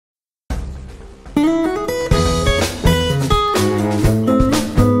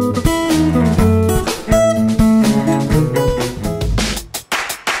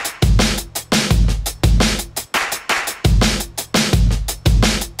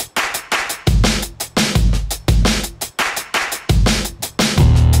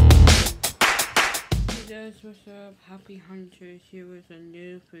up, happy hunters? Here is a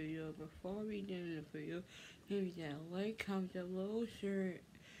new video. Before we get into the video, hit that like, comment down below, share it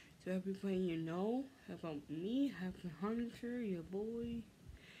to everybody you know about me, Happy Hunter, your boy.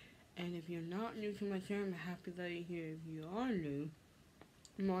 And if you're not new to my channel, I'm happy that you're here. If you are new,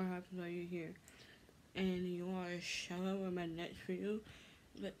 I'm more happy that you're here. And you want a shout out in my next video,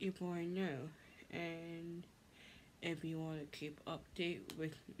 let your boy know. And if you want to keep update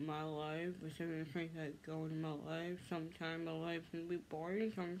with my life, with everything that's going in my life, sometimes my life can be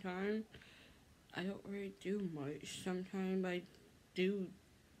boring, sometimes I don't really do much, sometimes I do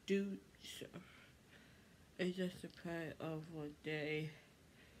stuff. It's just a part of what day.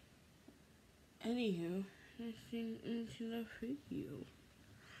 Anywho, let's get into the video.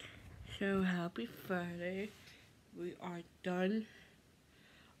 So, happy Friday. We are done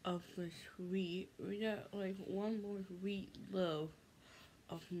of this week. We got like one more week left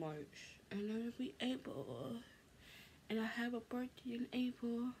of March, and it'll be April, and I have a birthday in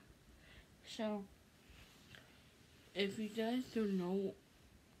April. So if you guys don't know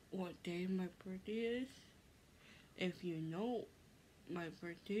what day my birthday is, if you know my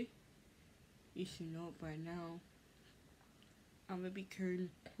birthday, you should know it by now. I'm gonna be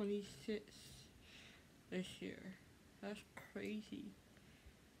turning 26 this year. That's crazy.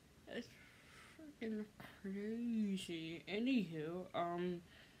 That's freaking crazy. Anywho,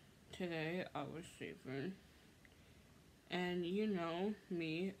 today I was sleeping, and you know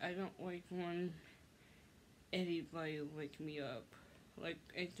me, I don't like when anybody wake me up. Like,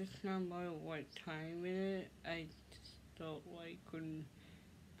 it does not matter what time in it, I just don't like when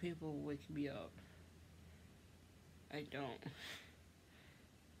people wake me up. I don't.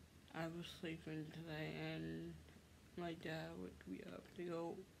 I was sleeping today, and my dad woke me up to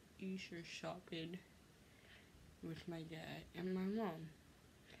go Easter shopping with my dad and my mom.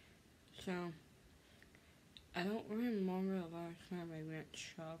 So, I don't remember the last time I went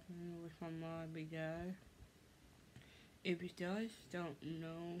shopping with my mom and my dad. If you guys don't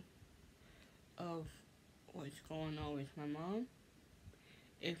know of what's going on with my mom,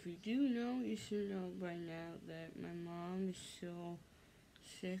 if you do know, you should know by now that my mom is still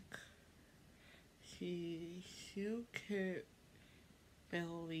sick. She still can't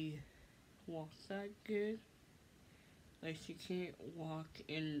barely walk that good. Like, she can't walk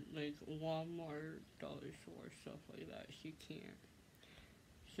in, like, Walmart, dollar store, stuff like that. She can't.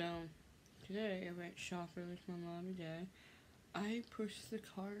 So, today I went shopping with my mom and dad. I pushed the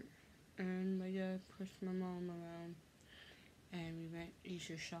cart, and my dad pushed my mom around, and we went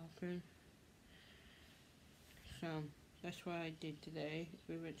Easter shopping. So, that's what I did today.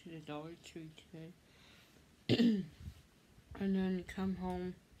 We went to the Dollar Tree today. And then come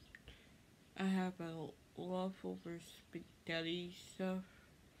home, I have a leftover spaghetti stuff,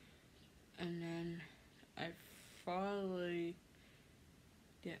 and then I finally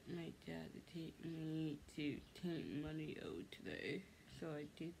get my dad to take me to St. Money O today. So I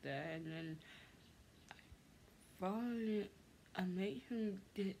did that, and then finally I made him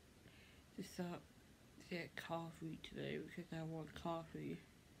to stop to get coffee today because I want coffee.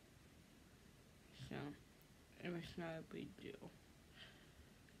 So it was not a big deal.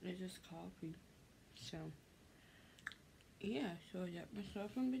 It's just coffee. So yeah, so I got myself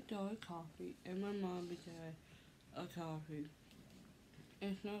and my dog coffee, and my mom and dad a coffee.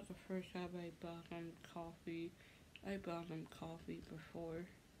 It's not the first time I bought them coffee. I bought them coffee before.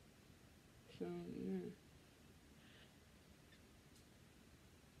 So, yeah.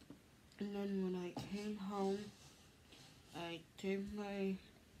 And then when I came home, I did my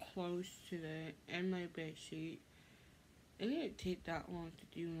clothes today and my bed sheet. It didn't take that long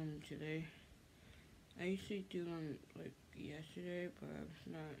to do them today. I usually do them like yesterday, but I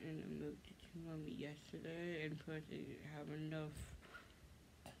was not in the mood to do them yesterday, and plus I didn't have enough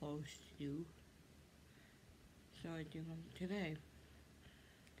clothes to do. So I do them today.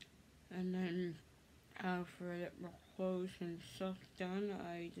 And then after I got my clothes and stuff done,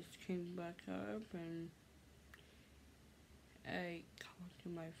 I just came back up and I talked to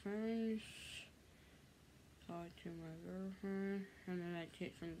my friends, talked to my girlfriend, and then I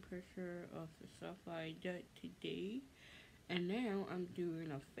took some picture of the stuff I did today. And now I'm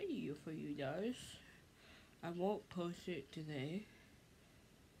doing a video for you guys. I won't post it today.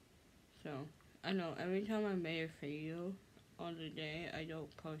 So, I know every time I make a video on the day, I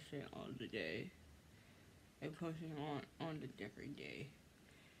don't post it on the day. I post it on the different day.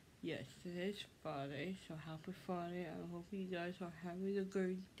 Yes, today's Friday, so happy Friday. I hope you guys are having a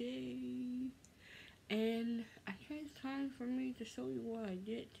great day. And I think it's time for me to show you what I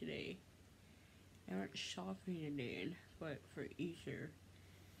did today. I went shopping again, but for Easter.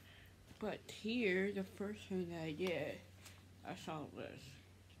 But here, the first thing that I did, I saw this.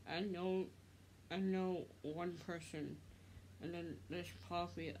 I know one person, and then there's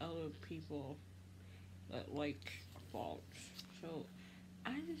probably other people that like faults. So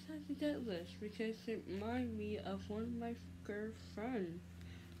I decided to get this because it reminded me of one of my girlfriends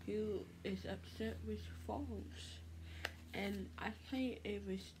who is upset with faults. And I think it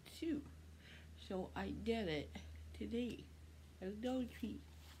was too. So I did it today. Hello, Tree.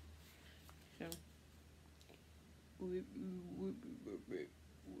 So,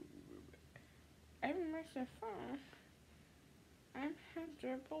 I'm Mr. Fun. I'm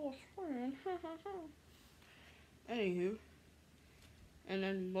Hunter Bull's friend. Anywho, and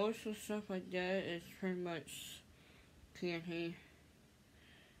then most of the stuff I did is pretty much candy,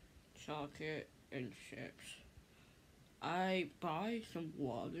 chocolate, and chips. I buy some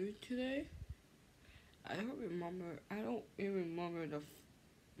water today. I don't even remember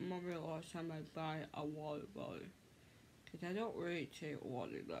the last time I buy a water bottle. Because I don't really take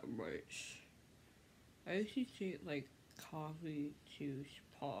water that much. I usually take like coffee, juice,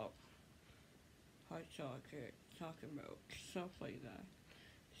 pop, hot chocolate, chocolate milk, stuff like that.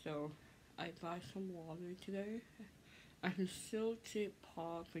 So I buy some water today. I can still take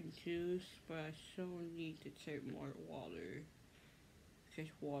pop and juice, but I still need to take more water.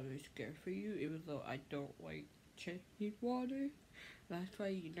 Because water is good for you, even though I don't like taking water. That's why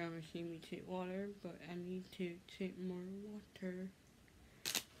you never see me take water, but I need to take more water.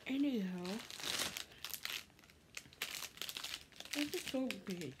 Anyhow, it's so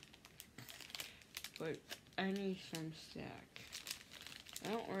big. But I need some snack. I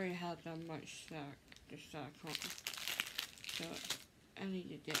don't really have that much snack to snack on. So I need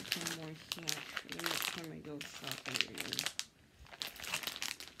to get some more snacks the next time I go shopping again.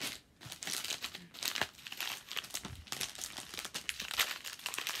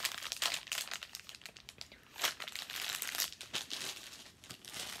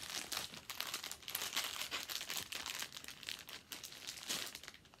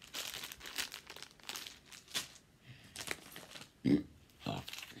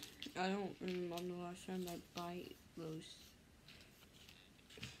 I don't remember the last time I bite those.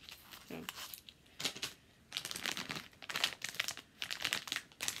 So.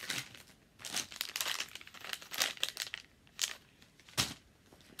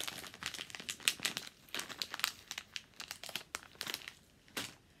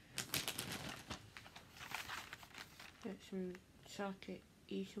 Get some chocolate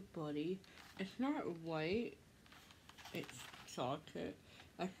Easter Buddy. It's not white, it's chocolate.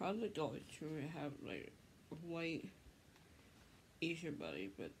 I probably thought it should have like white Easter Buddy,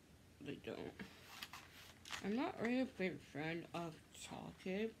 but they don't. I'm not really a big fan of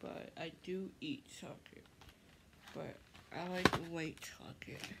chocolate, but I do eat chocolate. But I like white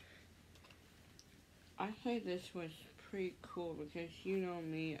chocolate. I think this was pretty cool because you know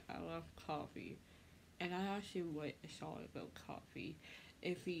me, I love coffee. And I actually write a song about coffee.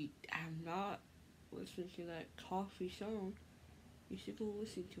 If you have not listened to that coffee song, you should go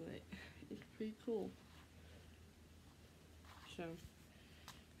listen to it. It's pretty cool. So,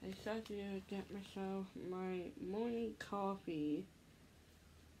 I decided to get myself my morning coffee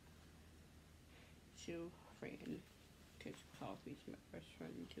to friend. Because coffee's my best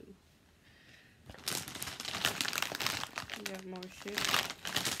friend too. You got more shit.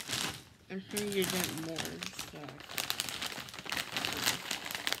 I'm sure you get more stuff.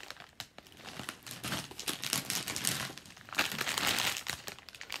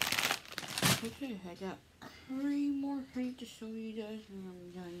 Okay, I got 3 more things to show you guys when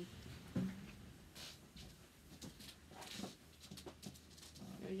I'm done.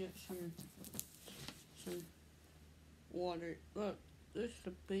 I got some water. Look, this is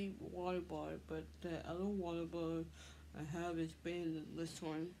the big water bottle, but the other water bottle I have is bigger than this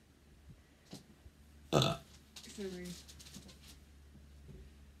one. Sorry.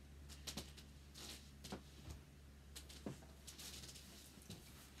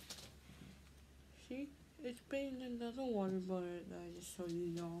 See? It's bigger than the other water bottle that I just showed you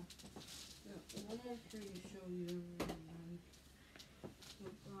y'all. Yeah, one more thing to show you everyone.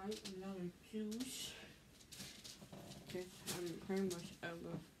 We'll buy another juice. Because I'm pretty much out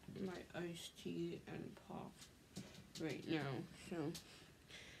of my iced tea and pop right now. So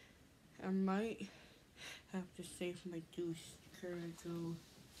I might have to save my juice because I go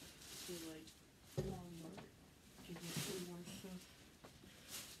to like Walmart to get some more stuff.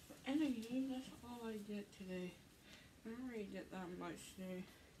 But anyway, that's all I did today. I don't really did that much today.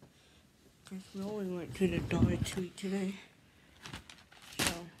 Because we only went to the Dollar Tree today.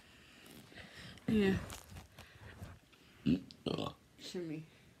 So, yeah. Excuse me.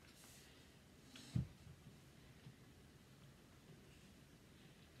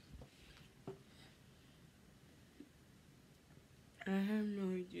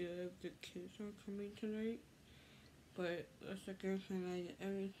 no idea if the kids are coming tonight, but that's the good thing. I get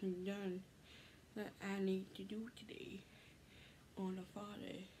everything done that I need to do today on a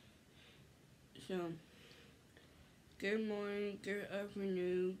Friday. So, good morning, good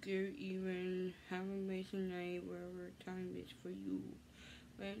afternoon, good evening, have an amazing night, wherever time is for you.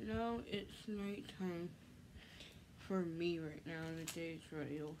 Right now, it's nighttime for me right now. The day's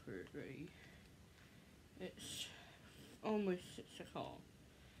already over already. It's almost 6 o'clock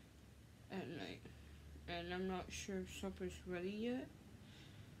at night, and I'm not sure if supper's ready yet.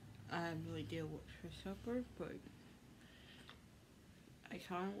 I have no idea what's for supper, but I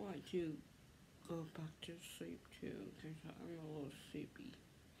kind of want to go back to sleep too, because I'm a little sleepy.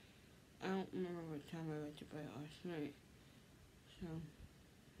 I don't remember what time I went to bed last night, so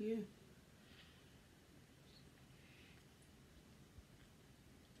yeah.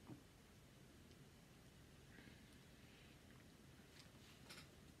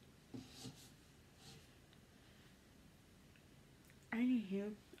 Anyhow,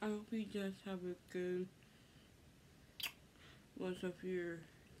 I hope you guys have a good rest of your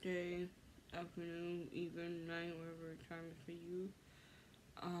day, afternoon, even night, whatever time is for you.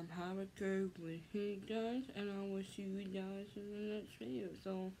 Have a good weekend, guys, and I will see you guys in the next video.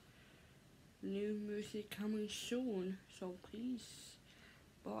 So, new music coming soon, so please,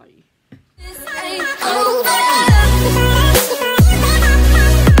 bye.